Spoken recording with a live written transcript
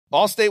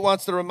Allstate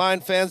wants to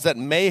remind fans that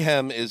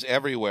mayhem is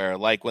everywhere,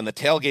 like when the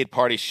tailgate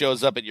party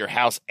shows up at your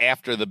house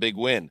after the big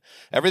win.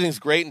 Everything's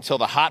great until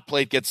the hot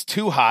plate gets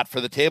too hot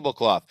for the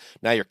tablecloth.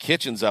 Now your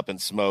kitchen's up in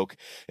smoke.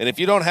 And if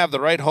you don't have the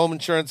right home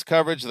insurance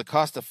coverage, the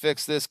cost to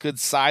fix this could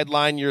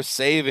sideline your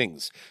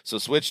savings. So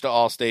switch to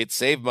Allstate,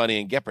 save money,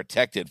 and get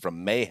protected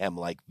from mayhem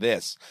like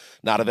this.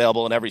 Not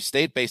available in every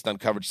state based on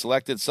coverage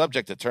selected,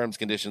 subject to terms,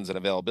 conditions, and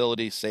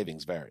availability.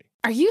 Savings vary.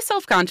 Are you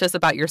self-conscious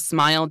about your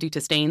smile due to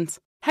stains?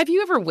 Have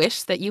you ever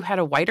wished that you had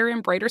a whiter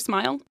and brighter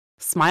smile?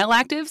 Smile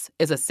Actives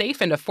is a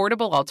safe and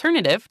affordable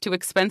alternative to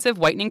expensive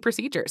whitening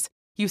procedures.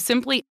 You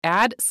simply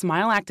add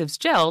Smile Actives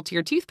gel to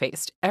your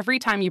toothpaste every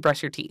time you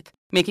brush your teeth,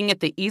 making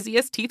it the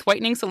easiest teeth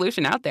whitening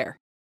solution out there.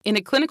 In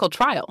a clinical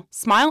trial,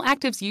 Smile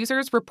Actives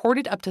users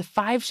reported up to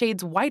 5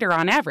 shades whiter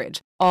on average,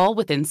 all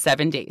within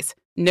 7 days.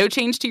 No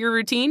change to your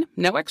routine,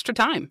 no extra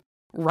time.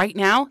 Right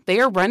now,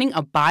 they are running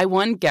a buy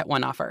one, get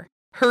one offer.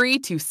 Hurry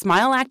to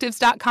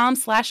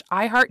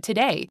smileactives.com/iHeart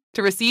today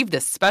to receive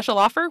this special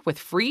offer with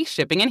free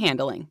shipping and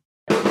handling.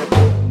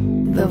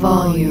 The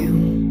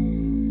volume.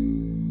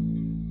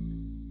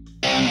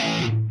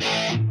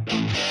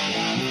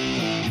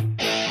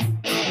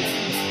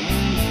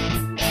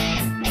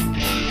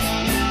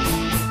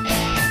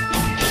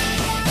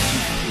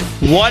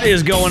 What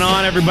is going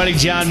on, everybody?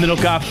 John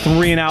Middlecoff,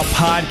 3 and Out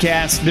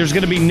podcast. There's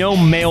going to be no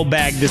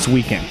mailbag this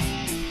weekend.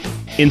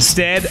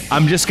 Instead,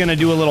 I'm just going to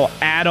do a little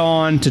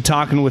add-on to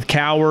Talking with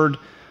Coward.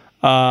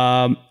 We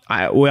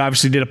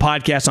obviously did a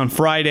podcast on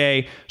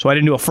Friday, so I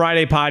didn't do a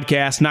Friday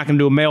podcast. Not going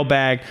to do a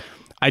mailbag.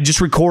 I just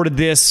recorded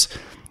this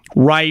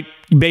right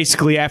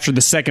basically after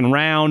the second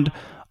round.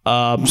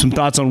 Some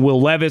thoughts on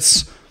Will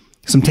Levis,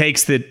 some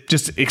takes that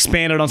just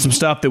expanded on some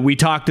stuff that we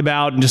talked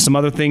about, and just some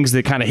other things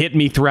that kind of hit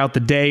me throughout the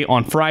day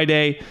on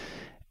Friday.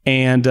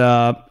 And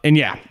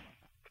yeah,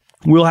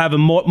 we'll have a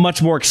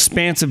much more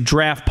expansive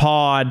draft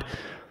pod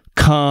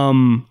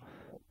come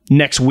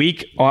next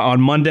week on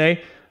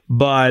Monday,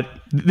 but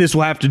this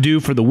will have to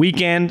do for the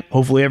weekend.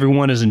 Hopefully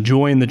everyone is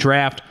enjoying the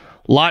draft.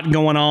 A lot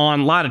going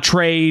on, a lot of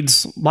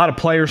trades, a lot of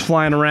players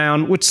flying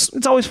around, which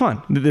it's always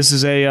fun. This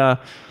is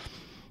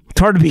it's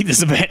hard to beat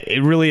this event.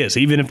 It really is.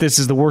 Even if this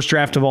is the worst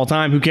draft of all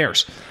time, who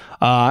cares?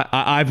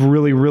 I've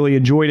really, really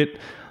enjoyed it.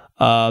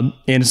 And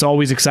it's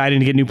always exciting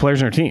to get new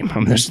players on our team. I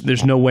mean,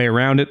 there's no way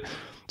around it.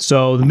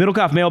 So the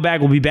Middlecoff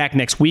mailbag will be back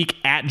next week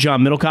at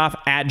John Middlecoff.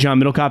 At John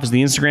Middlecoff is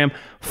the Instagram.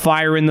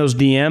 Fire in those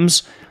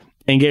DMs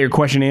and get your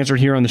question answered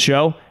here on the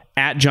show.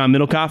 At John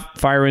Middlecoff,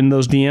 fire in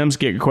those DMs,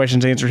 get your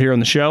questions answered here on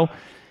the show.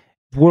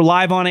 We're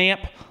live on AMP.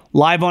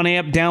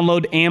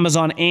 Download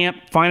Amazon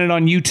AMP. Find it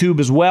on YouTube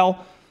as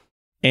well.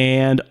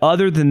 And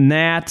other than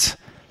that,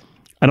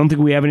 I don't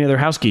think we have any other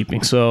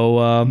housekeeping.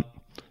 So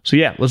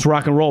yeah, let's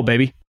rock and roll,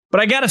 baby.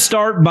 But I got to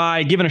start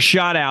by giving a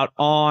shout out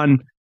on...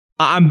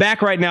 I'm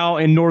back right now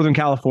in Northern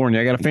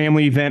California. I got a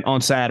family event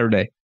on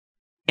Saturday.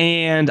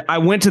 And I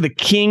went to the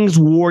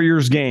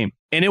Kings-Warriors game,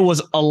 and it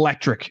was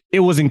electric. It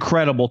was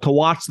incredible to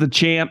watch the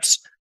champs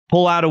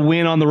pull out a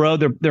win on the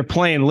road. They're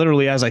playing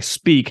literally as I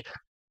speak.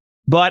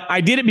 But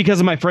I did it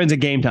because of my friends at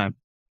Game Time.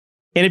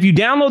 And if you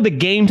download the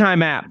Game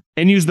Time app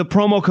and use the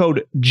promo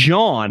code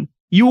JOHN,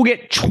 you will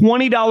get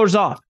 $20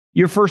 off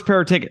your first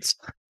pair of tickets.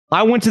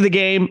 I went to the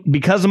game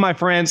because of my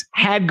friends,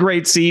 had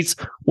great seats,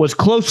 was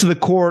close to the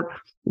court,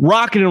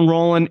 rocking and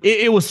rolling.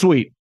 It was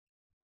sweet.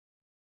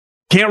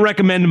 Can't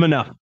recommend them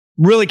enough.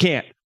 Really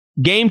can't.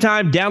 Game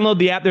Time, download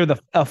the app. They're the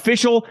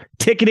official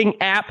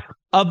ticketing app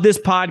of this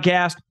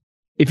podcast.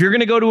 If you're going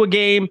to go to a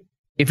game,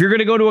 if you're going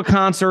to go to a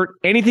concert,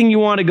 anything you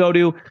want to go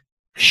to,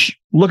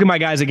 look at my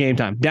guys at Game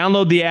Time.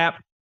 Download the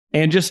app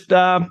and just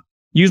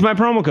use my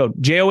promo code,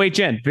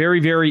 JOHN. Very,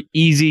 very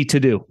easy to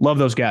do. Love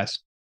those guys.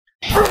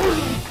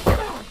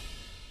 I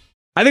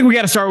think we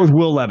got to start with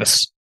Will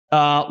Levis.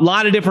 A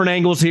lot of different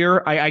angles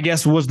here. I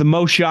guess was the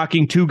most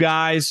shocking. 2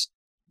 guys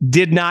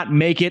did not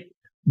make it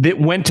that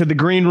went to the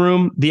green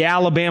room. The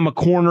Alabama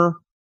corner,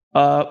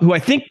 who I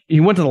think he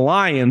went to the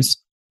Lions,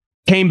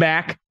 came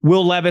back.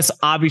 Will Levis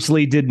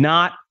obviously did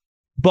not,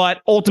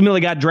 but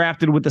ultimately got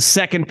drafted with the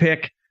second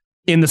pick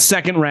in the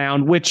second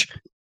round, which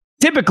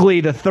typically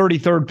the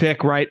 33rd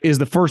pick, right, is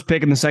the first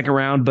pick in the second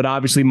round, but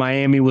obviously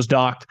Miami was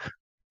docked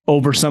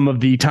over some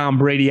of the Tom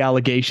Brady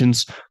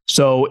allegations.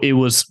 So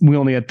we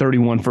only had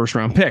 31 first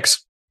round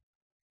picks.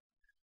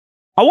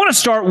 I want to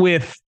start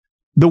with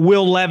the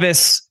Will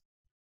Levis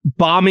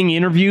bombing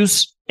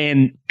interviews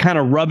and kind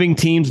of rubbing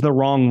teams the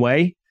wrong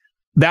way.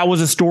 That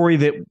was a story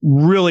that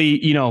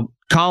really,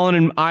 Colin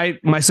and I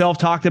myself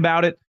talked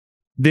about it,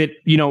 that,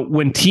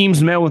 when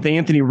teams met with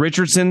Anthony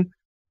Richardson,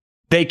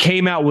 they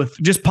came out with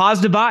just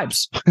positive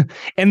vibes.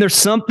 And there's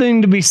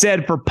something to be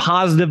said for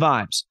positive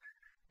vibes.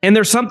 And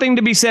there's something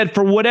to be said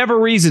for whatever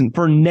reason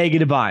for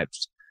negative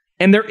vibes.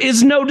 And there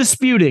is no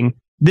disputing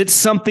that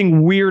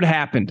something weird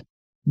happened,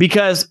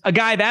 because a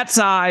guy that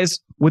size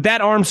with that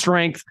arm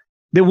strength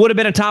that would have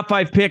been a top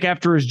 5 pick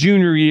after his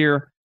junior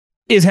year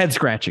is head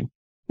scratching.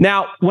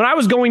 Now, when I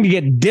was going to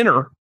get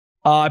dinner,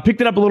 I picked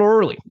it up a little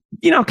early,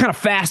 kind of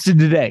fasted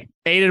today,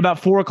 ate at about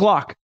 4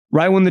 o'clock.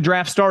 right when the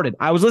draft started.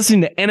 I was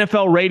listening to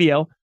NFL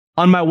radio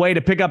on my way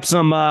to pick up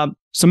some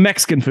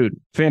Mexican food.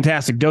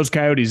 Fantastic. Dos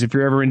Coyotes, if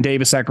you're ever in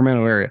Davis,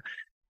 Sacramento area.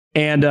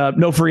 And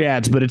no free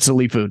ads, but it's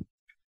elite food.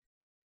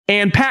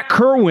 And Pat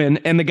Kerwin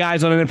and the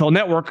guys on NFL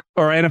Network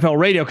or NFL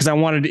Radio, because I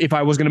wanted, if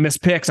I was going to miss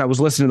picks, I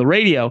was listening to the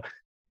radio.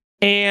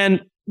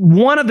 And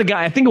one of the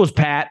guys, I think it was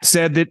Pat,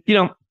 said that,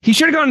 he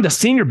should have gone to the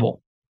Senior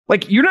Bowl.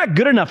 Like, you're not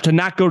good enough to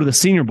not go to the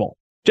Senior Bowl.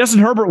 Justin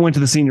Herbert went to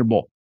the Senior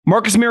Bowl.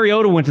 Marcus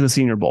Mariota went to the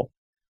Senior Bowl.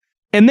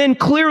 And then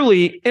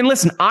clearly, and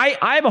listen, I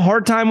have a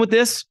hard time with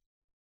this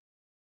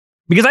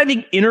because I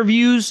think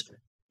interviews,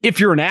 if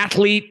you're an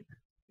athlete,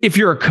 if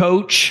you're a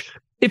coach,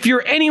 if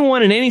you're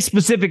anyone in any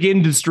specific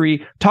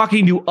industry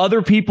talking to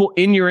other people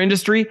in your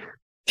industry,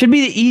 should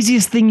be the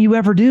easiest thing you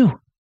ever do.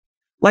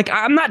 Like,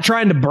 I'm not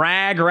trying to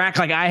brag or act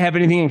like I have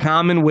anything in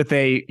common with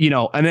an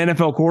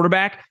NFL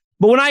quarterback.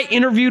 But when I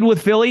interviewed with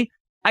Philly,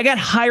 I got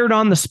hired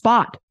on the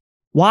spot.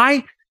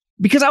 Why?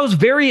 Because I was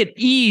very at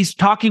ease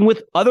talking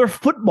with other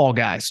football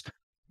guys.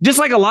 Just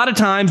like a lot of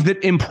times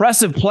that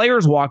impressive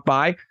players walk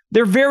by,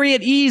 they're very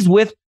at ease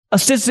with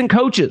assistant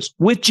coaches,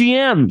 with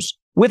GMs,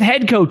 with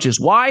head coaches.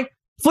 Why?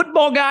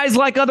 Football guys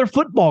like other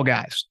football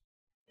guys.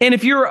 And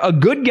if you're a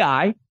good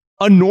guy,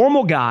 a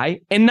normal guy,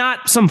 and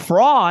not some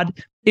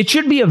fraud, it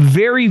should be a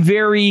very,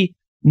 very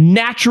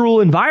natural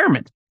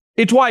environment.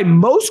 It's why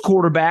most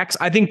quarterbacks,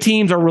 I think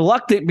teams are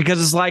reluctant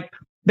because it's like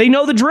they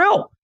know the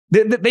drill.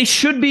 They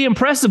should be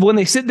impressive when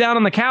they sit down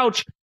on the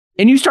couch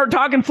and you start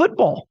talking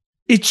football.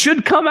 It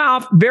should come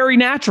out very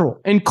natural.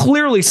 And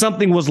clearly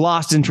something was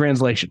lost in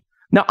translation.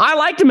 Now, I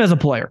liked him as a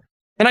player,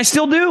 and I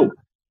still do.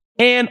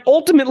 And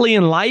ultimately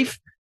in life,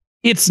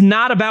 it's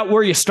not about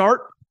where you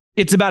start.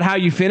 It's about how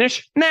you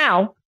finish.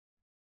 Now,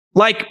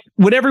 like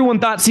when everyone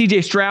thought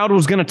CJ Stroud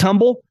was going to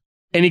tumble,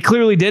 and he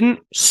clearly didn't,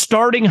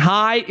 starting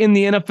high in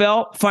the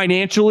NFL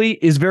financially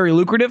is very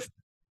lucrative,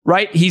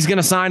 right? He's going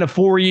to sign a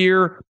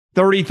 4-year,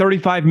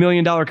 $35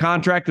 million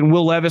contract, and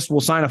Will Levis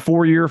will sign a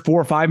 4-year, $4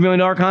 or $5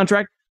 million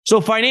contract.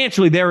 So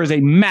financially, there is a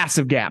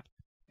massive gap.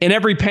 And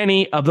every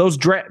penny of those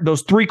 3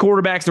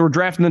 quarterbacks that were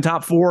drafted in the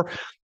top 4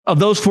 of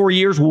those 4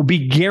 years will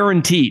be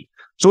guaranteed.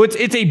 So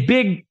it's a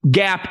big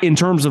gap in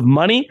terms of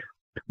money.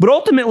 But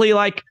ultimately,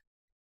 like,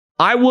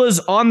 I was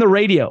on the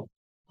radio,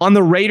 on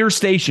the Raiders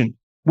station,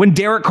 when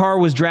Derek Carr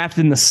was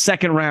drafted in the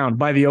 2nd round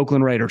by the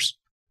Oakland Raiders.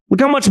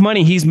 Look how much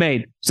money he's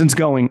made since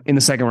going in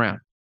the 2nd round.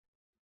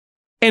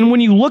 And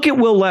when you look at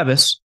Will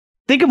Levis,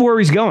 think of where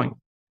he's going.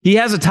 He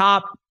has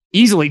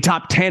easily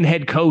top 10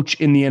 head coach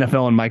in the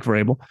NFL in Mike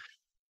Vrabel.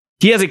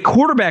 He has a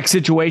quarterback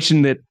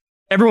situation that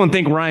everyone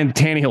think Ryan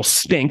Tannehill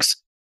stinks,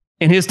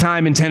 and his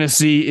time in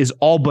Tennessee is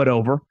all but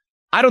over.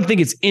 I don't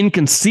think it's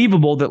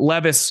inconceivable that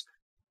Levis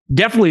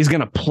definitely is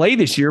going to play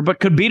this year, but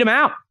could beat him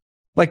out.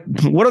 Like,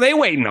 what are they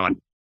waiting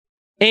on?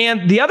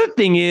 And the other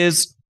thing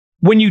is,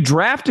 when you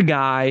draft a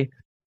guy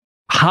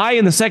high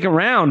in the 2nd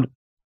round,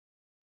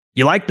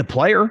 you like the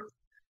player.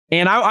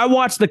 And I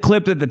watched the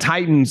clip that the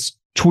Titans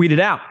tweeted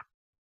out.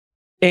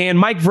 And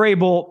Mike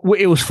Vrabel,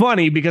 it was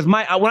funny because when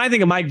I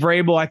think of Mike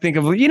Vrabel, I think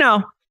of,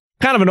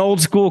 kind of an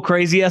old school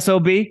crazy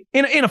SOB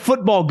in a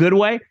football good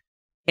way.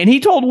 And he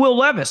told Will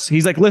Levis,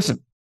 he's like, listen,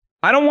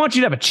 I don't want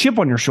you to have a chip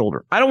on your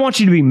shoulder. I don't want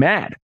you to be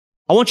mad.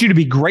 I want you to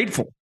be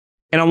grateful.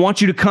 And I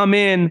want you to come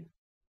in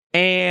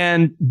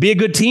and be a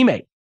good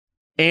teammate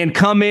and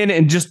come in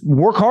and just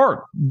work hard.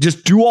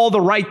 Just do all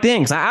the right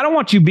things. I don't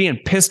want you being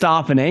pissed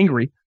off and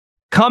angry.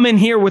 Come in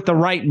here with the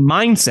right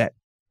mindset.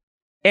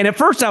 And at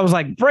first I was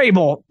like,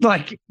 Vrabel,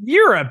 like,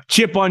 you're a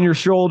chip on your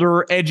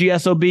shoulder, edgy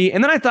SOB.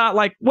 And then I thought,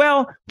 like,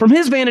 well, from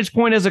his vantage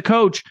point as a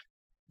coach,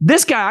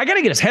 this guy, I got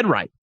to get his head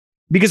right,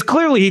 because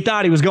clearly he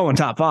thought he was going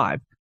top 5.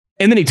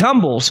 And then he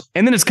tumbles,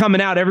 and then it's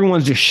coming out.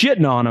 Everyone's just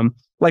shitting on him.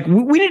 Like,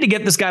 we need to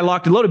get this guy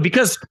locked and loaded,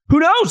 because who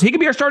knows? He could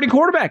be our starting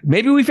quarterback.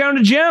 Maybe we found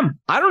a gem.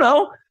 I don't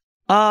know.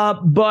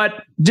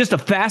 But just a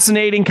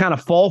fascinating kind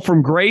of fall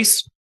from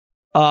grace,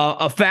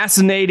 a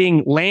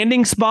fascinating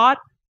landing spot.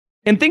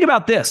 And think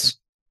about this.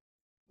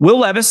 Will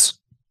Levis,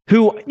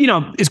 who,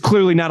 is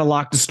clearly not a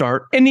lock to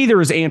start, and neither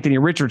is Anthony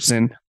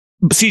Richardson.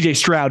 CJ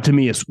Stroud, to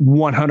me, is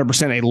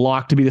 100% a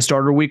lock to be the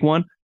starter week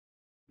 1.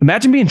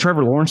 Imagine being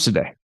Trevor Lawrence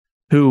today,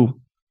 who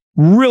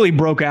really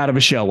broke out of a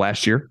shell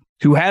last year,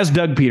 who has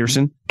Doug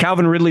Peterson.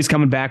 Calvin Ridley's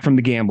coming back from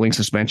the gambling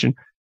suspension.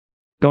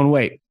 Going,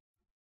 wait,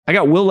 I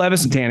got Will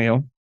Levis and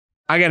Tannehill.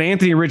 I got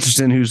Anthony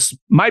Richardson, who's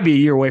might be a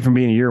year away from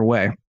being a year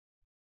away.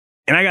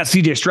 And I got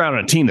CJ Stroud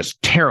on a team that's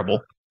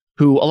terrible,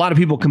 who a lot of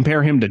people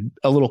compare him to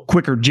a little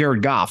quicker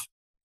Jared Goff.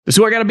 This is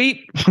who I got to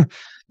beat.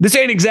 This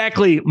ain't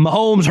exactly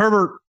Mahomes,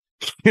 Herbert,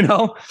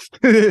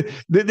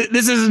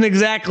 This isn't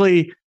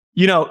exactly,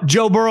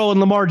 Joe Burrow and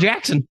Lamar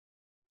Jackson.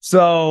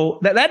 So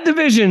that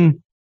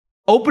division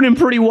opening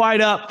pretty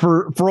wide up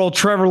for old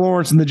Trevor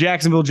Lawrence and the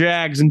Jacksonville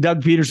Jags and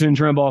Doug Peterson and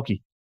Trent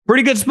Baalke.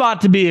 Pretty good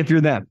spot to be if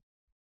you're them.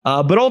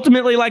 But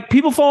ultimately, like,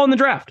 people fall in the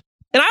draft.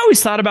 And I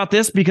always thought about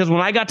this because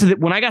when I got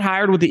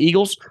hired with the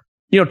Eagles,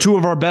 2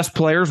 of our best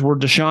players were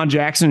Deshaun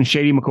Jackson and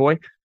Shady McCoy.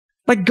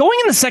 Like, going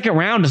in the 2nd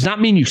round does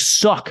not mean you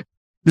suck.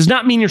 Does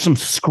not mean you're some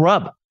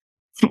scrub.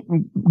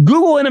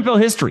 Google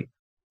NFL history.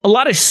 A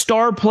lot of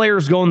star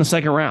players go in the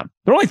second round.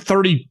 There are only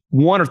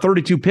 31 or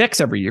 32 picks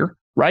every year,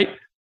 right?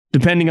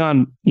 Depending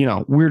on,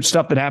 weird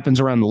stuff that happens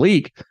around the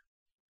league.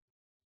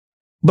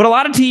 But a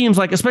lot of teams,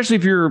 like, especially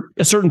if you're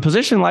a certain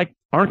position, like,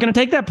 aren't going to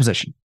take that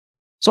position.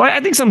 So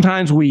I think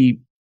sometimes we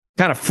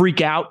kind of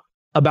freak out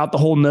about the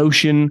whole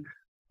notion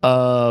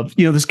of,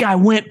 this guy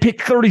went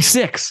pick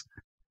 36.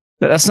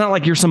 That's not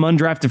like you're some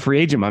undrafted free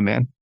agent, my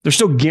man. They're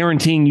still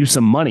guaranteeing you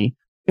some money,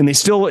 and they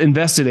still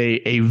invested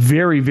a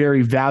very,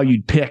 very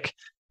valued pick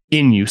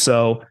in you.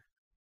 So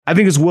I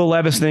think this Will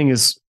Levis thing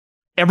is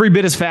every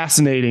bit as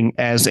fascinating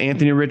as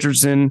Anthony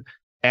Richardson,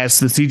 as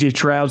the CJ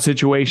Stroud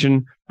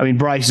situation. I mean,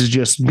 Bryce is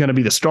just going to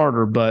be the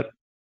starter, but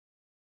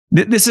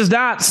this is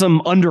not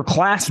some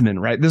underclassman,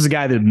 right? This is a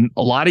guy that had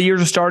a lot of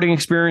years of starting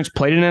experience,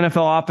 played in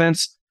NFL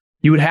offense.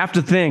 You would have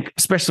to think,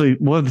 especially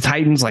with the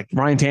Titans like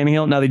Ryan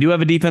Tannehill. Now, they do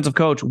have a defensive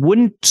coach.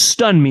 Wouldn't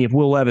stun me if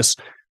Will Levis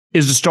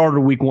is the starter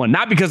week one.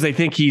 Not because they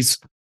think he's,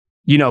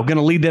 going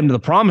to lead them to the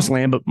promised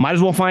land, but might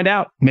as well find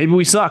out. Maybe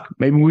we suck.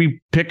 Maybe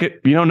we pick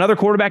it, another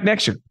quarterback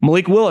next year.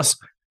 Malik Willis.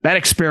 That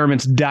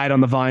experiment's died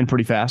on the vine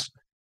pretty fast.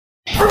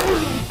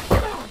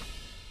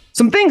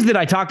 Some things that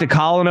I talked to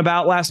Colin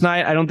about last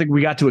night, I don't think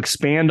we got to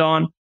expand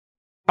on.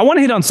 I want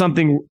to hit on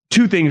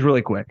two things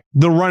really quick.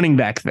 The running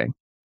back thing.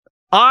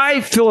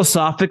 I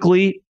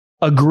philosophically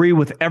agree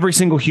with every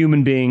single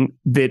human being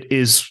that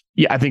is,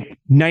 I think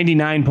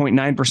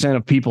 99.9%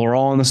 of people are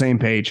all on the same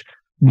page.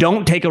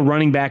 Don't take a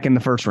running back in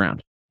the first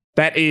round.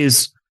 That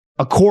is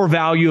a core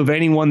value of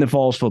anyone that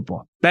follows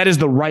football. That is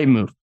the right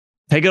move.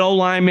 Take an O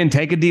lineman,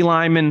 take a D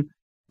lineman,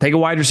 take a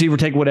wide receiver,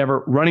 take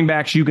whatever. Running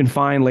backs you can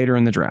find later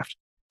in the draft.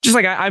 Just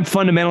like I'm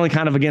fundamentally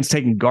kind of against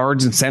taking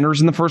guards and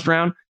centers in the first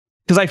round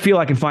because I feel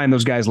I can find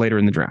those guys later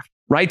in the draft.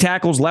 Right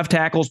tackles, left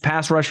tackles,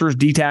 pass rushers,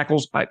 D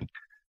tackles,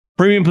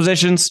 premium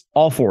positions,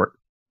 all for it.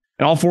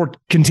 And all for it,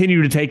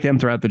 continue to take them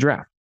throughout the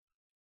draft.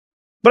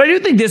 But I do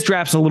think this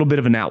draft's a little bit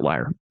of an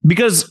outlier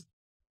because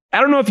I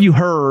don't know if you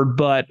heard,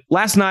 but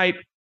last night,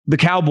 the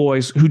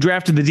Cowboys, who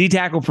drafted the D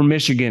tackle from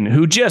Michigan,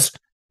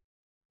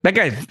 that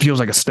guy feels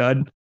like a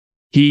stud.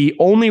 He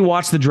only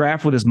watched the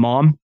draft with his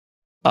mom.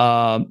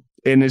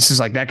 And it's just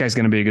like, that guy's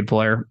going to be a good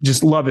player.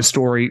 Just love his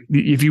story.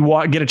 If you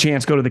get a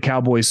chance, go to the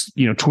Cowboys,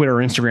 Twitter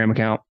or Instagram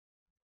account.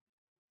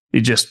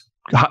 It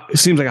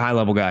seems like a high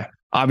level guy.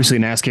 Obviously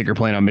an ass kicker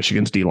playing on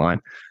Michigan's D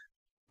line.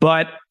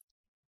 But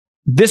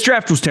this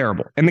draft was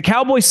terrible. And the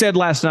Cowboys said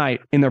last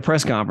night in their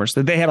press conference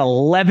that they had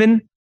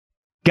 11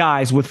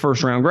 guys with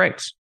first round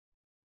grades.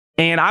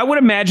 And I would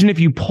imagine if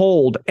you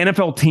polled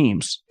NFL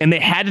teams and they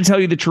had to tell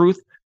you the truth,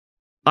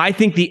 I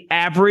think the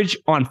average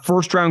on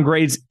first round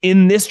grades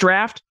in this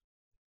draft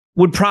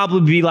would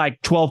probably be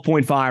like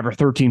 12.5 or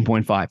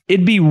 13.5.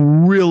 It'd be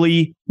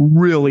really,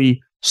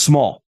 really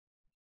small.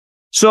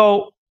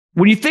 So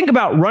when you think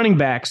about running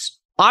backs,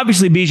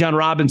 obviously Bijan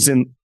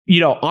Robinson,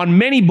 on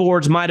many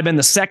boards might have been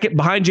the second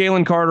behind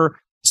Jalen Carter,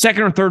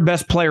 second or third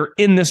best player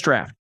in this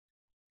draft.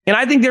 And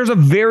I think there's a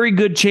very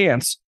good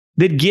chance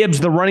that Gibbs,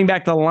 the running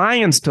back the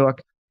Lions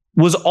took,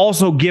 was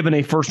also given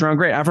a first round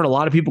grade. I've heard a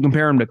lot of people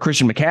compare him to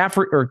Christian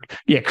McCaffrey,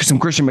 some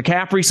Christian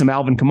McCaffrey, some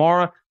Alvin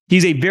Kamara.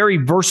 He's a very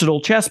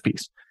versatile chess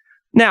piece.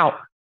 Now,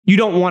 you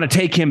don't want to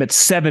take him at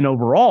 7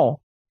 overall,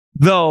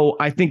 though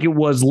I think it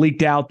was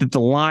leaked out that the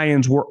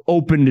Lions were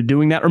open to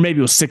doing that, or maybe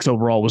it was 6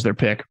 overall was their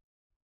pick.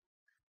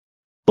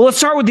 But let's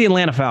start with the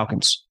Atlanta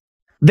Falcons.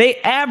 They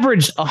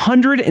averaged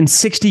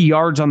 160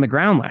 yards on the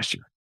ground last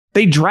year.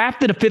 They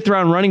drafted a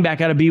 5th-round running back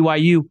out of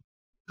BYU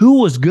who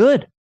was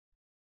good.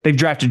 They've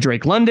drafted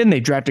Drake London.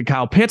 They've drafted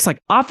Kyle Pitts.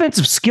 Like,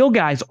 offensive skill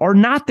guys are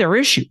not their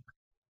issue.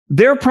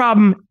 Their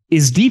problem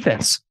is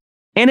defense,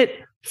 and it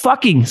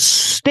fucking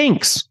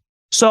stinks.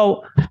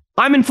 So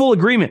I'm in full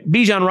agreement.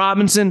 Bijan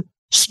Robinson,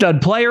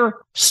 stud player,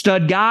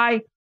 stud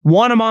guy,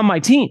 want him on my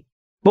team.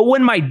 But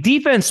when my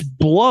defense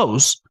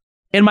blows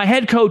and my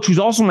head coach, who's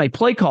also my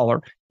play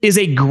caller, is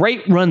a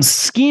great run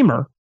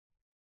schemer,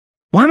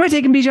 why am I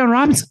taking Bijan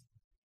Robinson?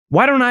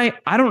 Why don't I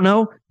don't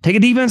know, take a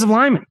defensive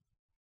lineman?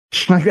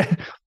 Like that.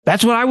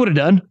 That's what I would have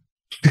done,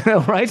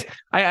 right?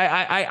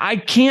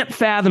 I can't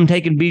fathom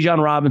taking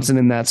Bijan Robinson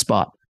in that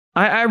spot.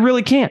 I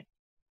really can't.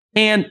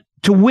 And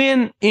to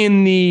win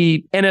in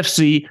the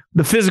NFC,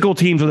 the physical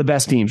teams are the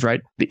best teams,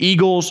 right? The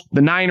Eagles,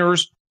 the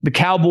Niners, the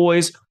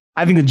Cowboys.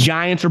 I think the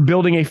Giants are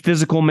building a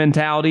physical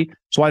mentality.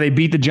 That's why they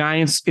beat the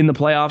Giants in the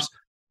playoffs.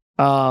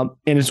 And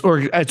it's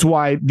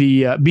why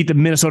the beat the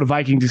Minnesota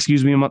Vikings,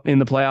 in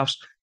the playoffs.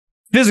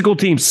 Physical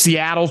teams.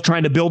 Seattle's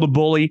trying to build a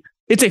bully.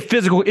 It's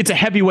a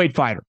heavyweight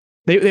fighter.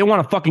 They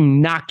want to fucking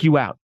knock you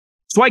out.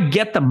 So I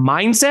get the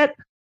mindset,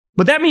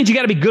 but that means you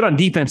got to be good on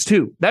defense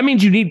too. That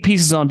means you need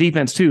pieces on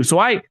defense too. So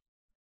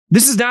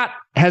this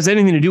has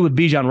anything to do with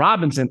Bijan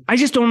Robinson. I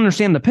just don't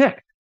understand the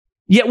pick.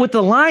 Yet with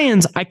the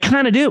Lions, I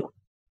kind of do.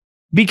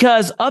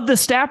 Because of the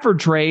Stafford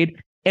trade,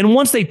 and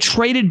once they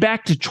traded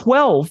back to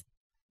 12,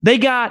 they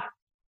got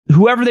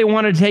whoever they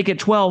wanted to take at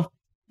 12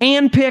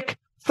 and pick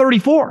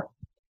 34.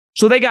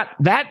 So they got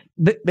that.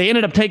 They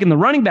ended up taking the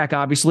running back,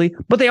 obviously,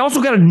 but they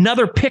also got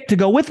another pick to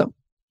go with them.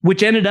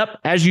 which ended up,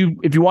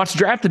 if you watch the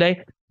draft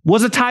today,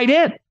 was a tight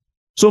end.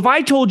 So if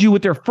I told you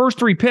with their first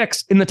 3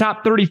 picks in the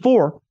top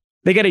 34,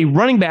 they get a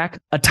running back,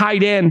 a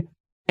tight end,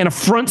 and a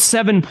front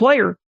 7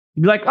 player,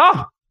 you'd be like,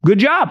 oh, good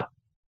job,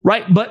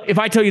 right? But if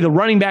I tell you the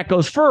running back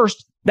goes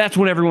first, that's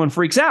when everyone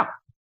freaks out.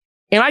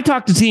 And I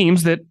talked to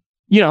teams that,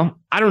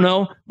 I don't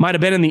know, might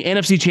have been in the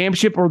NFC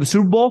Championship or the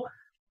Super Bowl.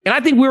 And I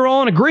think we were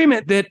all in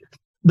agreement that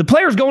the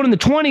players going in the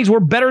 20s were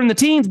better in the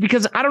teens,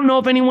 because I don't know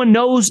if anyone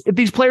knows if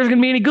these players are going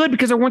to be any good,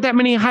 because there weren't that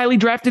many highly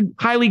drafted,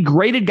 highly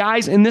graded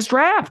guys in this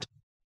draft.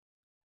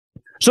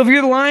 So if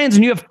you're the Lions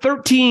and you have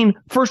 13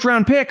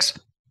 first-round picks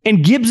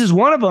and Gibbs is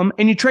one of them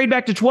and you trade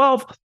back to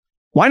 12,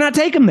 why not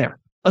take him there?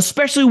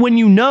 Especially when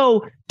you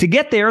know to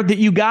get there that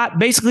you got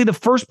basically the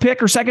first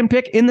pick or second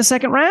pick in the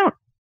second round.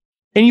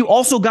 And you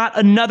also got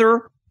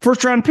another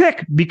first-round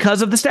pick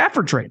because of the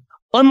Stafford trade,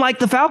 unlike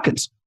the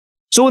Falcons.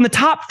 So in the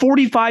top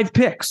 45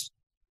 picks,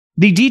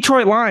 the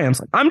Detroit Lions,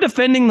 I'm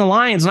defending the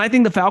Lions, and I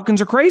think the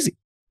Falcons are crazy.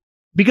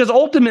 Because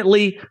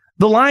ultimately,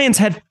 the Lions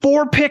had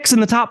 4 picks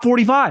in the top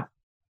 45.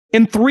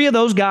 And 3 of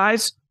those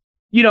guys,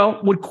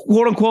 would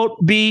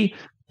quote-unquote be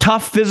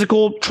tough,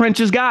 physical,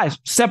 trenches guys,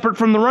 separate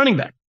from the running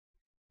back.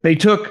 They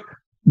took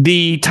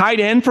the tight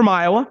end from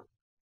Iowa,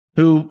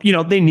 who,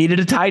 they needed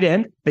a tight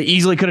end. They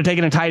easily could have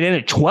taken a tight end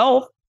at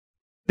 12.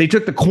 They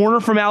took the corner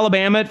from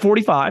Alabama at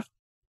 45.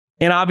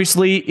 And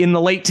obviously, in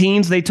the late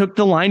teens, they took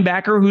the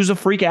linebacker who's a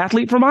freak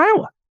athlete from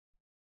Iowa.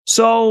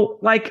 So,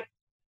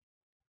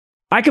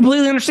 I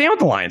completely understand what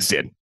the Lions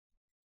did.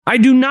 I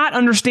do not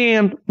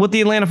understand what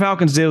the Atlanta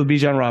Falcons did with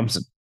Bijan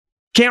Robinson.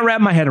 Can't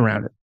wrap my head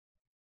around it.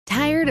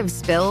 Tired of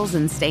spills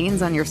and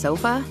stains on your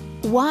sofa?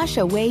 Wash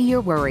away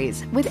your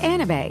worries with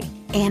Anabay.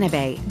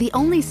 Anabay, the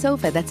only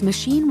sofa that's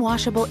machine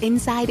washable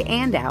inside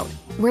and out,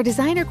 where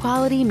designer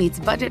quality meets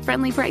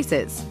budget-friendly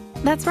prices.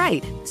 That's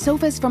right,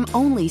 sofas from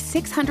only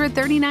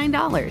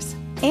 $639.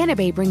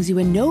 Anabay brings you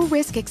a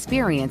no-risk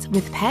experience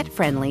with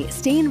pet-friendly,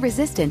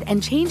 stain-resistant,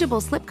 and changeable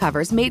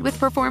slipcovers made with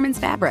performance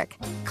fabric,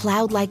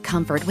 cloud-like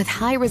comfort with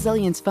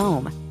high-resilience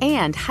foam,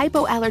 and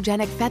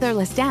hypoallergenic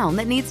featherless down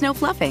that needs no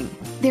fluffing.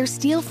 Their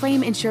steel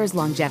frame ensures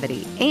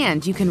longevity,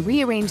 and you can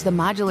rearrange the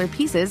modular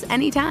pieces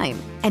anytime.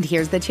 And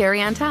here's the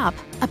cherry on top,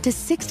 up to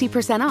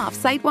 60% off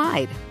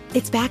site-wide.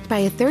 It's backed by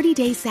a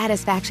 30-day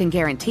satisfaction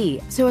guarantee,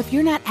 so if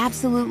you're not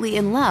absolutely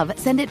in love,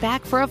 send it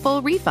back for a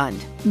full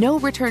refund. No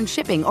return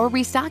shipping or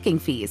restocking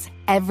fees.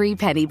 Every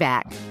penny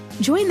back.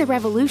 Join the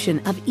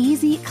revolution of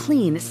easy,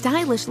 clean,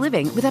 stylish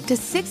living with up to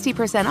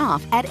 60%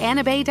 off at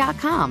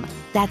anabay.com.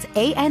 That's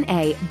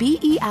ANABEI.com.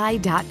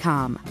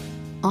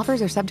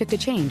 Offers are subject to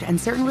change and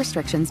certain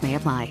restrictions may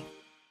apply.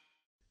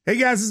 Hey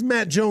guys, this is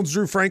Matt Jones,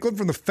 Drew Franklin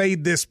from the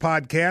Fade This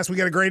podcast. We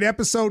got a great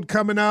episode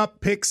coming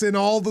up, picks in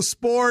all the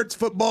sports,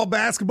 football,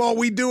 basketball,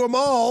 we do them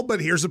all, but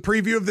here's a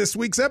preview of this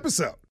week's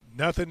episode.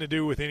 Nothing to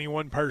do with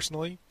anyone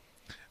personally,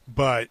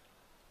 but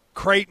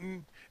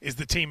Creighton is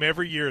the team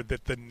every year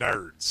that the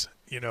nerds,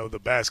 the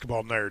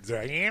basketball nerds,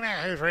 they're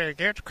like, who's really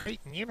good?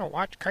 Creighton,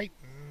 watch Creighton.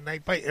 They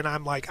play, and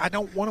I'm like, I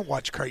don't want to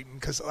watch Creighton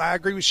because I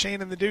agree with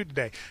Shannon the dude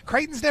today.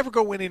 Creighton's never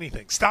going to win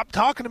anything. Stop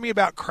talking to me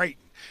about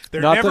Creighton.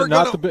 They're not never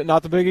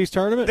not the Big East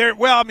tournament.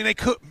 They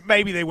could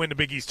maybe they win the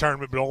Big East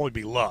tournament, but it'll only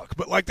be luck.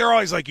 But they're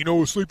always like,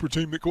 a sleeper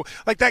team that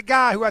like that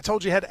guy who I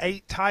told you had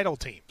 8 title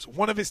teams.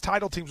 One of his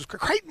title teams was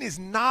Creighton is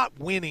not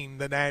winning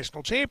the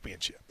national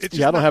championship. I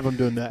don't have them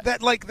doing that.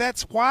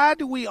 That's why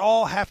do we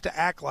all have to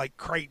act like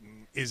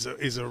Creighton is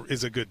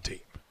a good team?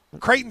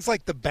 Creighton's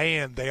like the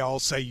band they all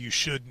say you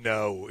should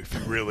know if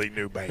you really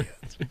knew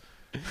bands.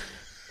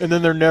 And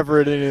then they're never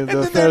at any of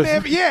those.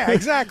 Yeah,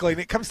 exactly.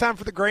 And it comes time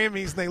for the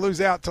Grammys, and they lose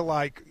out to,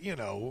 Lil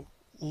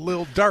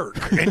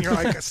Durk. And you're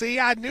like, see,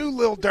 I knew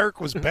Lil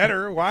Durk was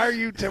better. Why are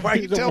you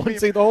telling me?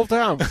 The whole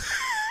time.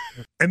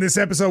 And this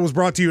episode was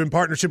brought to you in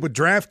partnership with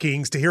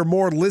DraftKings. To hear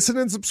more, listen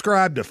and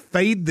subscribe to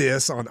Fade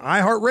This on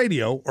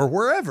iHeartRadio or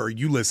wherever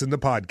you listen to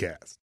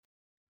podcasts.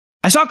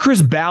 I saw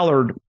Chris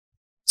Ballard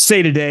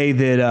say today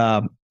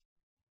that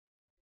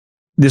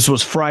this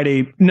was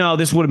Friday. No,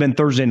 this would have been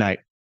Thursday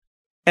night.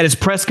 At his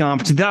press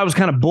conference, he thought it was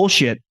kind of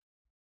bullshit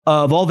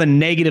of all the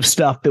negative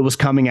stuff that was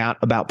coming out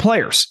about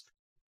players.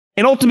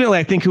 And ultimately,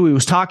 I think who he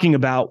was talking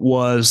about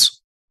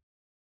was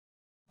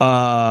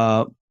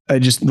the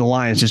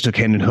Lions just took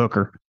Hendon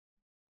Hooker,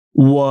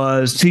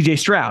 was CJ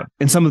Stroud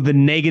and some of the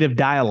negative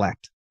dialogue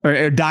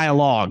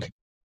around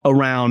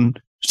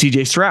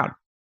CJ Stroud.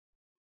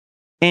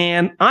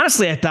 And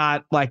honestly, I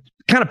thought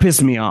kind of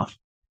pissed me off.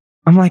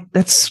 I'm like,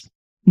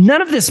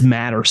 none of this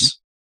matters.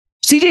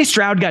 CJ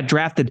Stroud got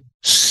drafted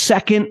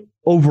second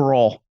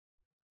overall.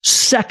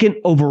 So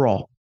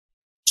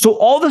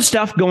all the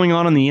stuff going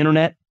on the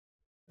internet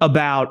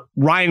about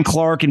Ryan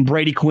Clark and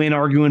Brady Quinn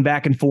arguing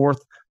back and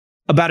forth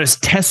about his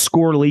test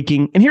score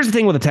leaking. And here's the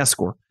thing with a test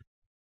score.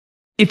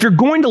 If you're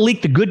going to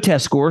leak the good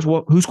test scores,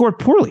 well, who scored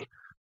poorly?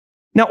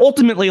 Now,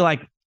 ultimately,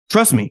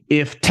 trust me,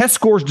 if test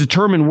scores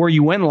determine where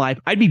you went in life,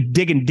 I'd be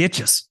digging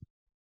ditches.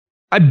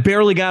 I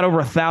barely got over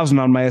 1,000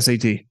 on my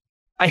SAT.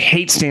 I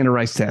hate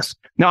standardized tests.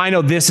 Now, I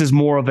know this is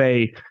more of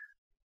a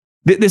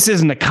This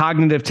isn't a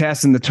cognitive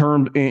test in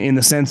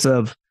the sense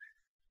of,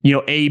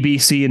 A, B,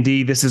 C, and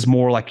D. This is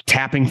more like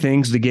tapping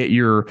things to get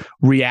your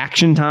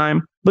reaction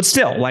time. But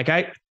still,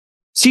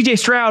 CJ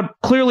Stroud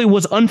clearly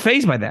was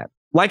unfazed by that.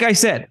 Like I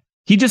said,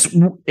 he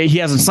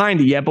hasn't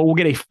signed it yet, but we'll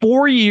get a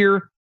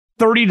 4-year,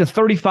 $30 to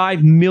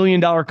 $35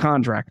 million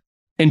contract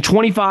and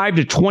 $25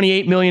 to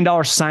 $28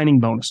 million signing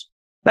bonus.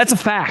 That's a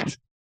fact.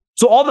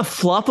 So all the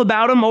fluff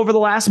about him over the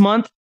last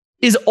month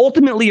is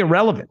ultimately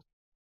irrelevant.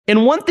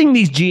 And one thing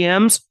these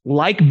GMs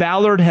like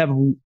Ballard have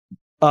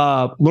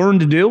learned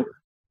to do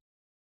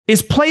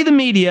is play the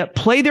media,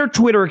 play their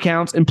Twitter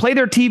accounts, and play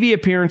their TV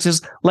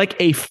appearances like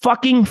a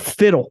fucking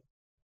fiddle.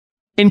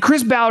 And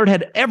Chris Ballard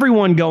had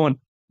everyone going,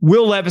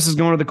 Will Levis is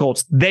going to the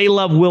Colts. They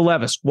love Will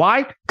Levis.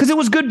 Why? Because it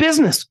was good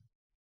business.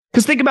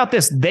 Because think about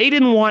this. They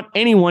didn't want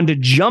anyone to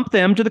jump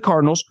them to the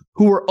Cardinals,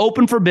 who were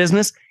open for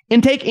business,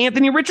 and take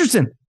Anthony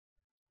Richardson.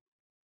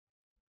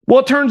 Well,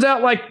 it turns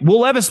out Will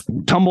Levis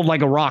tumbled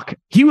like a rock.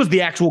 He was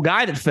the actual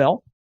guy that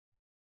fell.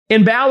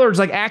 And Ballard's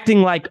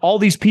acting like all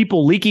these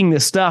people leaking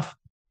this stuff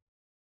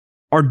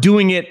are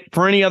doing it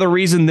for any other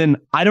reason than,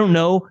 I don't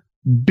know,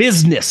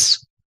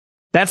 business.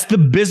 That's the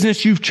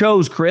business you've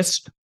chose,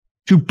 Chris,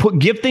 to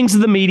give things to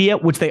the media,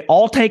 which they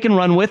all take and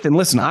run with. And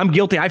listen, I'm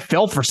guilty. I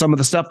fell for some of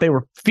the stuff they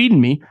were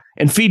feeding me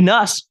and feeding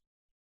us,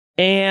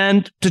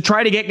 and to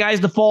try to get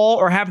guys to fall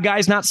or have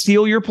guys not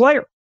steal your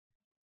player.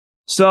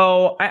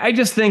 So I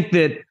just think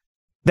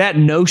that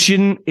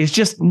notion is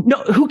just, no,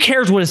 who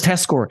cares what his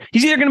test score?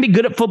 He's either going to be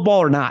good at football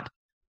or not,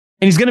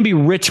 and he's going to be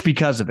rich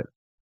because of it.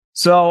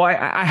 So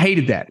I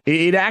hated that.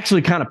 It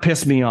actually kind of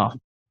pissed me off.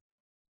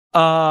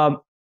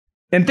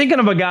 And thinking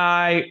of a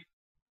guy,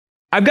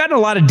 I've gotten a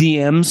lot of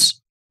DMs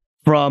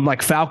from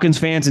Falcons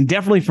fans and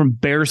definitely from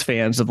Bears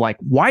fans of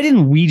why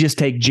didn't we just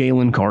take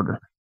Jalen Carter?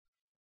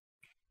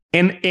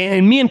 And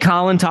me and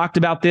Colin talked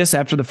about this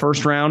after the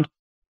first round.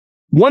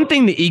 One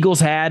thing the Eagles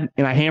had,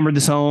 and I hammered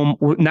this home,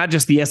 were not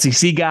just the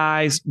SEC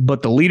guys,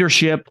 but the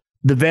leadership,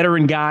 the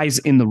veteran guys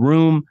in the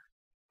room.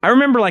 I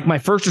remember my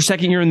first or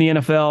second year in the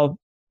NFL,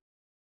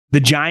 the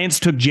Giants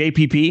took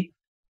JPP.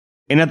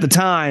 And at the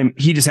time,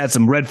 he just had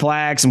some red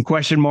flags, some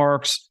question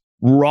marks,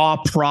 raw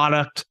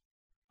product.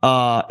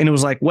 And it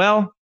was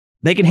well,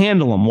 they can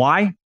handle him.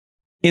 Why?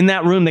 In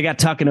that room, they got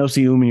Tuck and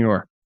Osi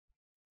Umenyiora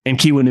and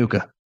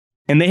Kiwanuka.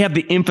 And they have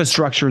the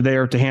infrastructure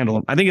there to handle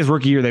him. I think his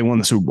rookie year, they won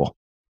the Super Bowl.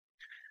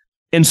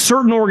 And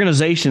certain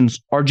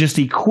organizations are just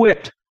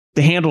equipped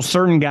to handle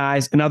certain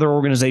guys, and other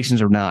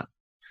organizations are not.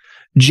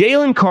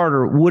 Jalen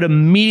Carter would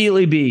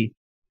immediately be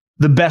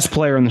the best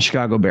player in the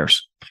Chicago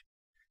Bears.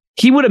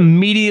 He would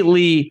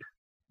immediately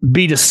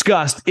be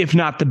discussed, if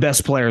not the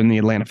best player in the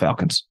Atlanta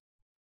Falcons.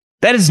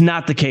 That is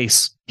not the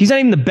case. He's not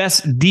even the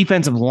best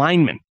defensive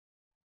lineman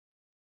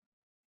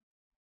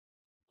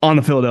on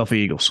the Philadelphia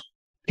Eagles.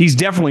 He's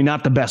definitely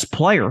not the best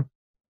player.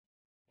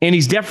 And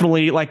he's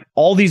definitely,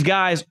 all these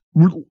guys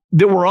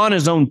that were on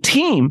his own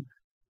team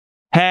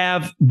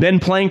have been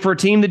playing for a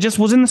team that just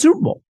was in the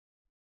Super Bowl.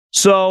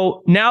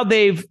 So now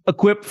they've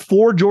equipped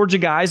 4 Georgia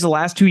guys the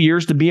last 2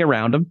 years to be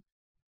around him.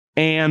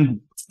 And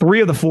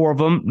 3 of the 4 of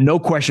them, no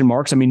question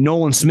marks. I mean,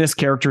 Nolan Smith's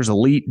character is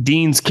elite.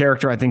 Dean's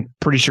character, I think,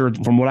 pretty sure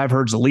from what I've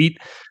heard, is elite.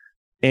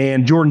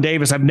 And Jordan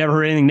Davis, I've never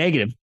heard anything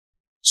negative.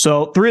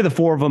 So 3 of the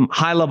 4 of them,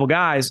 high-level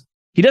guys.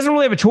 He doesn't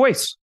really have a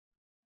choice.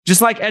 Just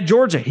like at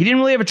Georgia, he didn't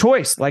really have a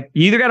choice. You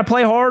either got to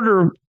play hard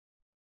or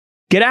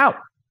get out.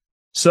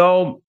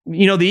 So,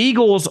 the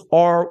Eagles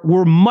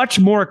were much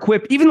more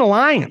equipped. Even the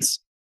Lions.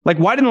 Why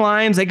didn't the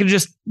Lions? They could have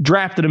just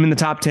drafted him in the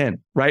top 10,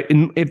 right?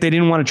 And if they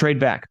didn't want to trade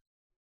back.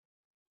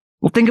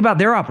 Well, think about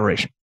their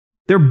operation.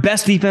 Their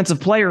best defensive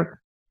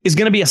player is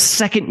going to be a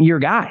second-year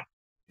guy.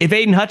 If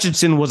Aiden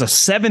Hutchinson was a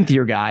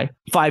 7th-year guy,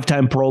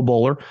 5-time Pro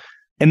Bowler,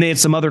 and they had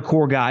some other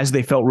core guys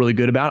they felt really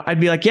good about, I'd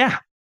be yeah,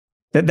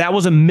 that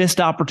was a missed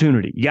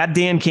opportunity. You got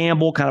Dan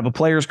Campbell, kind of a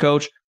player's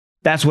coach.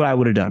 That's what I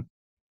would have done.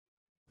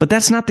 But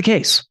that's not the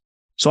case.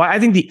 So I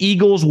think the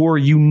Eagles were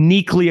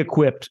uniquely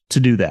equipped to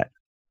do that.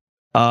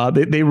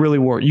 They really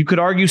were. You could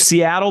argue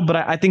Seattle, but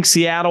I think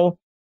Seattle,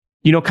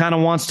 kind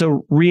of wants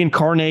to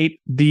reincarnate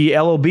the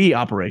LOB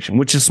operation,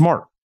 which is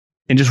smart,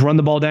 and just run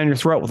the ball down your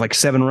throat with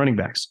 7 running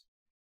backs.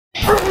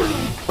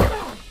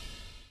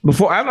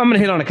 Before I'm going to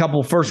hit on a couple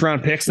of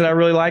first-round picks that I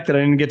really like that I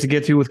didn't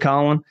get to with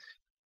Colin.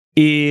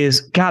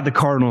 The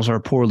Cardinals are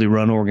a poorly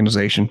run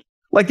organization.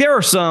 There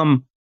are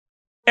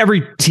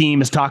every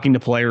team is talking to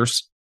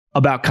players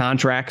about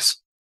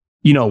contracts,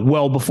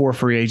 well before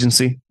free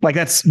agency.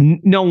 That's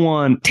no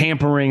one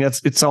tampering.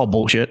 It's all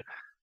bullshit.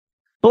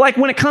 But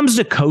when it comes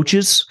to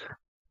coaches,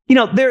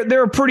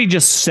 there are pretty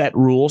just set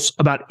rules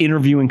about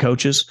interviewing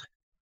coaches,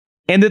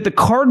 and that the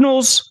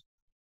Cardinals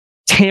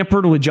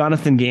tampered with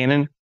Jonathan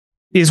Gannon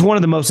is one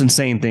of the most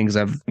insane things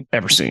I've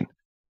ever seen.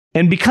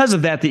 And because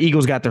of that, the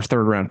Eagles got their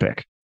 3rd round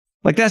pick.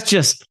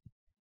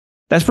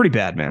 That's pretty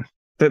bad, man.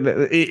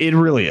 It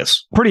really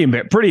is pretty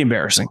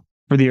embarrassing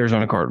for the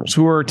Arizona Cardinals,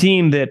 who are a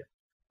team that,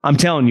 I'm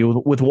telling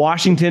you, with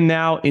Washington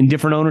now in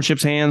different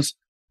ownership's hands,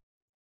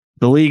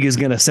 the league is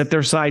going to set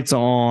their sights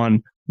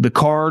on the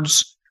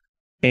Cards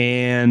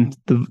and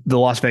the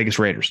Las Vegas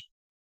Raiders.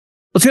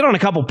 Let's hit on a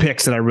couple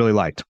picks that I really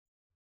liked.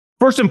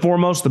 First and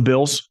foremost, the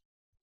Bills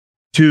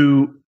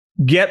to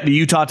get the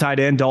Utah tight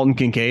end, Dalton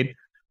Kincaid,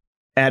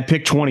 at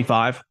pick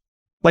 25.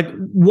 Like,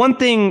 one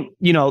thing,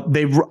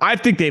 I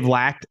think they've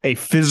lacked a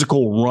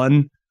physical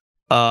run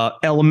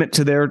element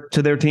to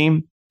their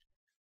team.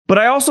 But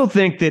I also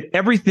think that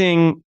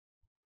everything,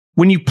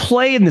 when you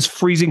play in this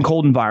freezing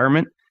cold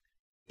environment,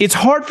 it's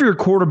hard for your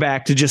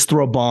quarterback to just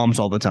throw bombs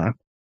all the time.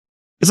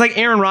 It's like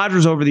Aaron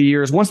Rodgers over the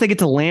years. Once they get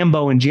to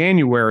Lambeau in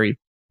January,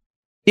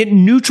 it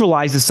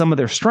neutralizes some of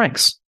their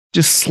strengths,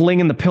 just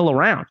slinging the pill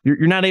around.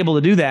 You're not able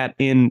to do that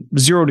in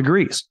 0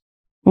 degrees.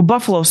 Well,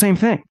 Buffalo, same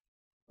thing.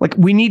 Like,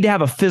 we need to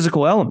have a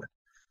physical element.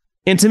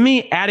 And to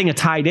me, adding a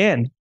tight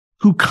end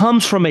who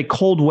comes from a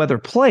cold weather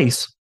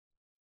place,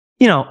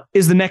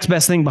 is the next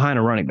best thing behind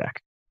a running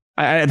back.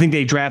 I think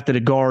they drafted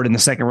a guard in the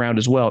second round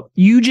as well.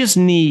 You just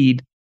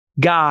need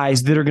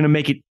guys that are going to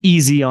make it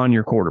easy on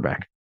your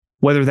quarterback,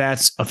 whether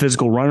that's a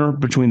physical runner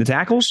between the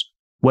tackles,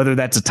 whether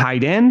that's a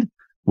tight end,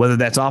 whether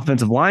that's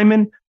offensive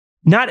lineman.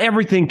 Not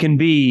everything can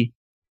be,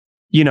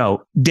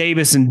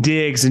 Davis and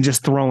Diggs and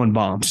just throwing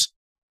bombs.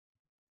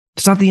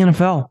 It's not the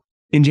NFL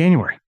in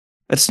January.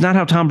 That's not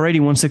how Tom Brady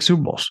won 6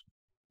 Super Bowls.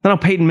 That's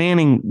not how Peyton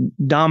Manning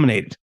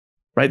dominated,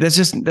 right?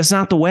 That's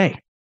not the way.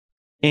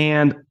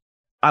 And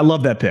I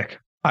love that pick.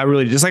 I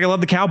really, just like I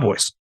love the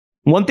Cowboys.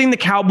 One thing the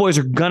Cowboys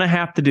are going to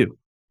have to do,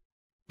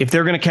 if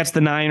they're going to catch the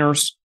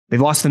Niners,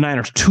 they've lost the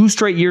Niners 2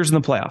 straight years in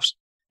the playoffs,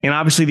 and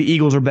obviously the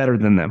Eagles are better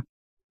than them,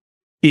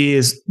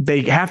 is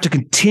they have to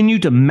continue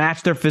to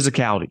match their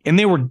physicality. And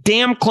they were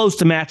damn close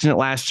to matching it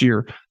last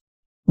year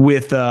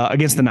with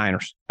against the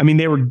Niners. I mean,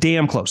 they were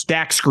damn close.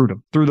 Dak screwed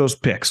them through those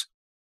picks.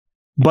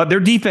 But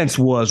their defense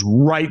was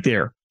right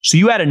there. So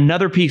you add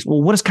another piece.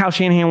 Well, what does Kyle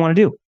Shanahan want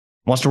to do?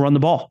 Wants to run the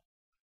ball.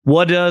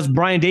 What does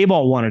Brian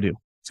Daboll want to do?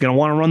 He's going to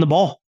want to run the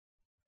ball.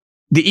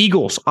 The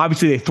Eagles,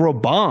 obviously they throw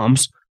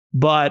bombs,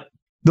 but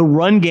the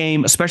run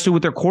game, especially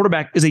with their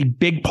quarterback, is a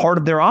big part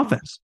of their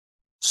offense.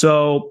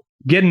 So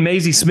getting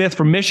Maisie Smith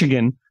from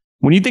Michigan,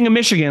 when you think of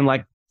Michigan,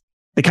 like,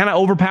 they kind of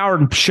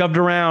overpowered and shoved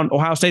around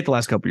Ohio State the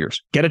last couple of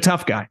years. Get a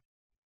tough guy.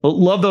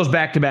 Love those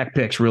back-to-back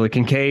picks, really.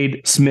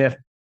 Kincaid, Smith.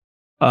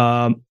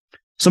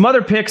 Some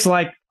other picks,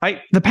 like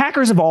the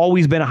Packers have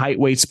always been a height,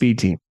 weight, speed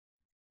team.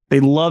 They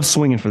love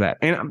swinging for that.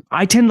 And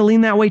I tend to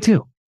lean that way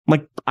too.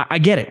 Like, I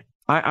get it.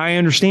 I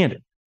understand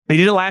it. They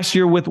did it last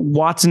year with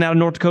Watson out of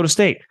North Dakota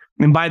State.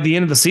 And by the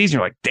end of the season,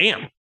 you're like,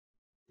 damn,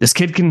 this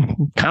kid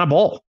can kind of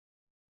ball.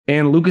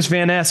 And Lucas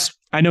Van Ness,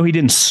 I know he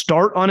didn't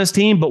start on his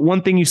team, but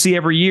one thing you see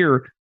every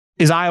year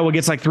is Iowa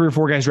gets like 3 or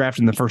 4 guys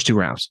drafted in the first 2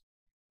 rounds.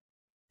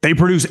 They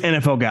produce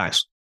NFL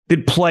guys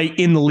that play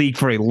in the league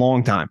for a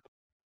long time.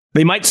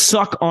 They might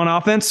suck on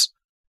offense,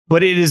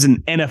 but it is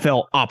an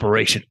NFL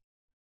operation.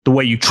 The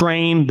way you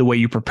train, the way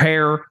you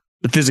prepare,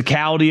 the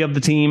physicality of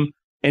the team,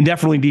 and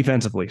definitely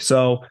defensively.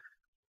 So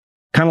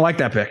kind of like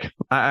that pick.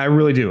 I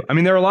really do. I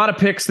mean, there are a lot of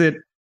picks that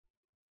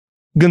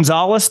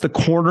Gonzalez, the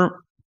corner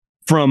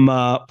from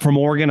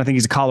Oregon, I think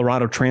he's a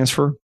Colorado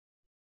transfer,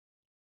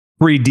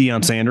 pre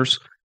Deion Sanders.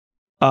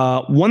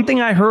 One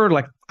thing I heard,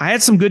 like, I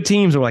had some good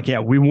teams that were like, yeah,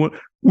 we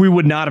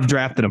would not have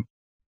drafted him.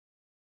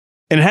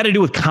 And it had to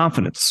do with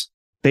confidence.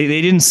 They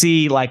didn't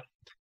see, like,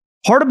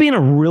 part of being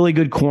a really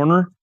good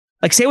corner.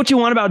 Like, say what you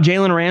want about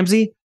Jalen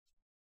Ramsey.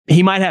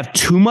 He might have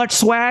too much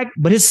swag,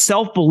 but his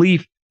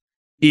self-belief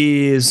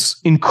is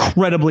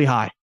incredibly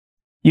high.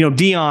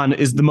 Deion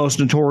is the most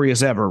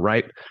notorious ever,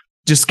 right?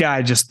 This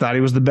guy just thought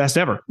he was the best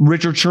ever.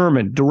 Richard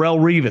Sherman, Darrelle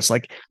Revis.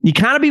 Like, you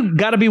kind of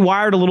got to be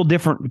wired a little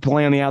different to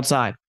play on the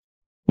outside.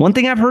 One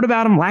thing I've heard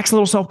about him, lacks a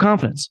little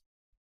self-confidence.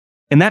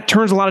 And that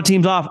turns a lot of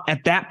teams off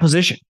at that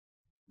position.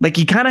 Like,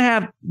 you kind of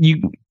have,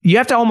 you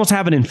have to almost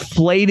have an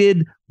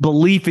inflated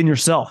belief in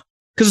yourself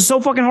because it's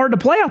so fucking hard to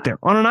play out there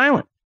on an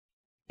island.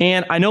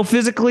 And I know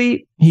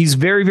physically he's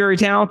very, very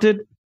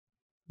talented,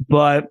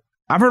 but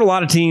I've heard a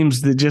lot of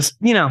teams that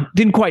just,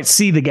 didn't quite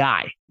see the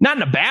guy. Not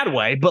in a bad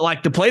way, but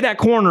like, to play that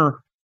corner,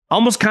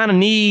 almost kind of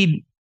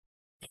need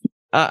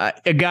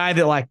a guy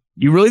that, like,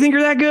 you really think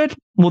you're that good?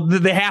 Well,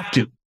 they have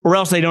to, or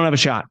else they don't have a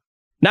shot.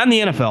 Not in the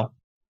NFL,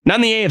 not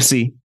in the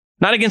AFC,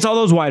 not against all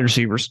those wide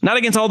receivers, not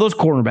against all those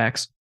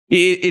cornerbacks.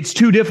 It's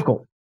too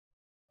difficult.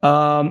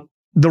 The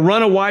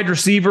run of wide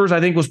receivers, I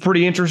think, was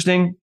pretty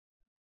interesting.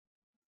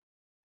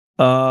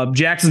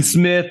 Jackson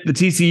Smith, the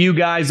TCU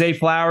guy, Zay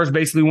Flowers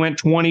basically went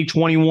 20,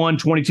 21,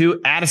 22.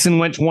 Addison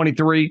went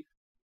 23.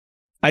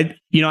 I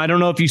don't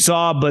know if you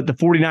saw, but the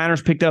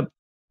 49ers picked up,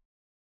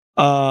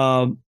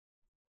 can't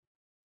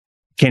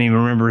even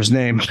remember his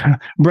name,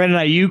 Brandon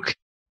Ayuk,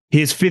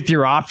 his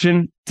 5th-year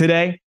option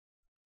today.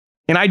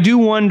 And I do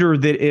wonder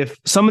that if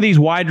some of these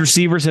wide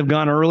receivers have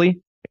gone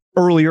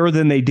earlier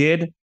than they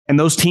did, and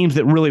those teams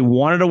that really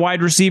wanted a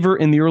wide receiver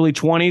in the early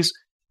 20s,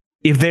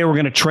 if they were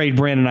going to trade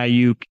Brandon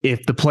Ayuk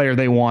if the player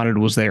they wanted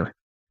was there.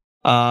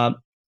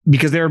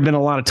 Because there have been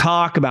a lot of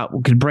talk about,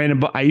 could Brandon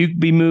Ayuk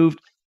be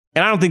moved?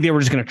 And I don't think they were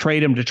just going to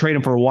trade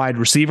him for a wide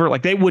receiver.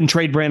 Like, they wouldn't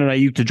trade Brandon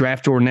Ayuk to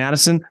draft Jordan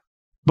Addison.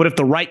 But if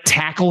the right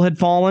tackle had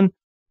fallen,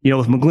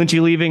 With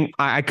McGlinchey leaving,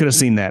 I could have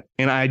seen that.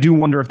 And I do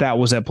wonder if that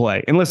was at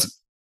play. And listen,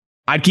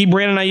 I'd keep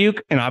Brandon Ayuk,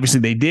 and obviously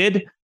they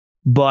did,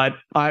 but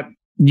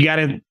you got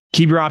to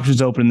keep your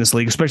options open in this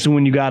league, especially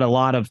when you got a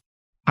lot of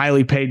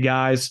highly paid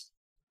guys.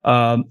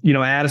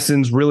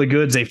 Addison's really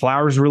good. Zay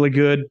Flowers really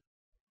good.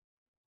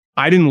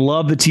 I didn't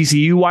love the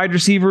TCU wide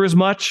receiver as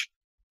much,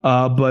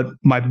 but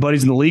my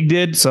buddies in the league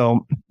did.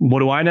 So what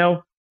do I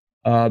know?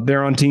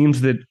 They're on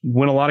teams that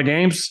win a lot of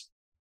games.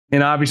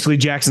 And obviously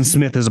Jackson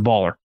Smith is a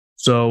baller.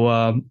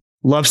 So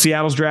love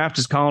Seattle's draft,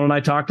 as Colin and I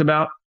talked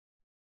about.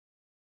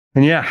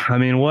 And yeah, I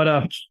mean, what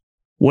a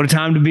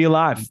time to be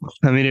alive.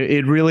 I mean,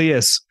 it really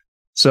is.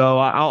 So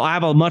I'll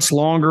have a much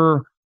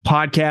longer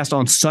podcast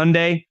on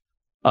Sunday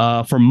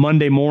for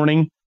Monday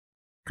morning,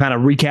 kind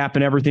of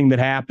recapping everything that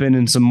happened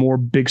and some more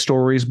big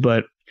stories,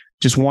 but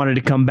just wanted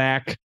to come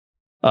back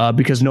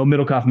because no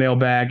Middlecoff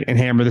mailbag and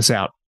hammer this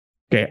out.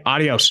 Okay,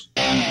 adios.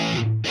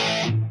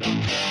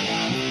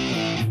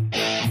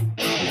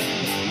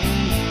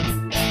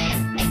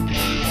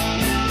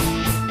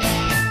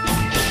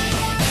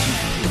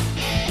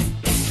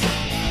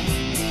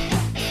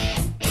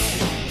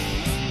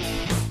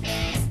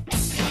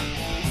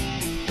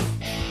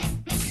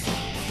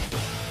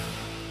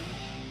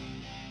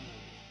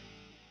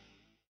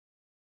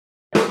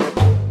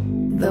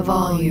 The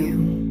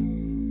volume.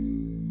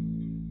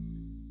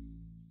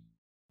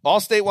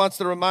 Allstate wants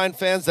to remind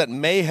fans that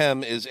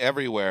mayhem is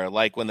everywhere,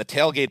 like when the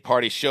tailgate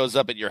party shows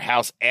up at your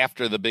house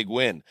after the big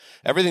win.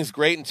 Everything's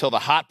great until the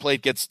hot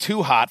plate gets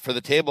too hot for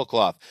the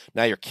tablecloth.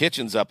 Now your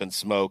kitchen's up in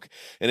smoke.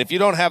 And if you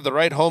don't have the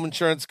right home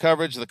insurance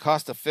coverage, the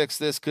cost to fix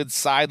this could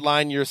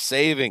sideline your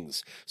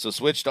savings. So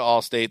switch to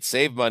Allstate,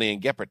 save money,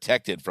 and get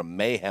protected from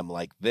mayhem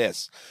like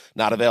this.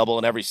 Not available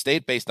in every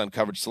state based on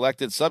coverage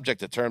selected, subject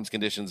to terms,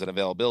 conditions, and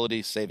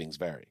availability. Savings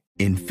vary.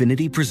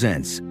 Infiniti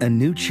presents a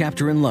new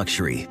chapter in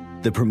luxury,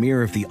 the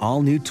premiere of the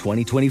all-new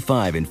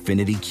 2025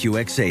 Infiniti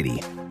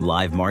QX80,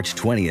 live March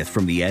 20th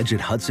from the Edge at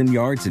Hudson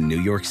Yards in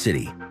New York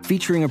City,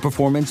 featuring a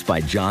performance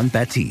by John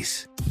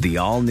Batiste. The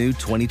all-new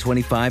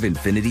 2025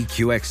 Infiniti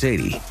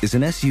QX80 is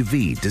an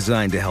SUV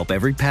designed to help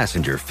every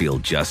passenger feel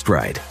just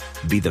right.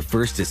 Be the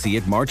first to see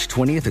it March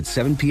 20th at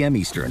 7 p.m.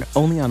 Eastern,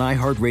 only on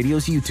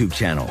iHeartRadio's YouTube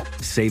channel.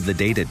 Save the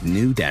date at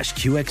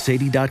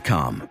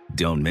new-QX80.com.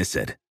 Don't miss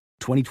it.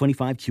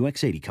 2025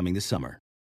 QX80 coming this summer.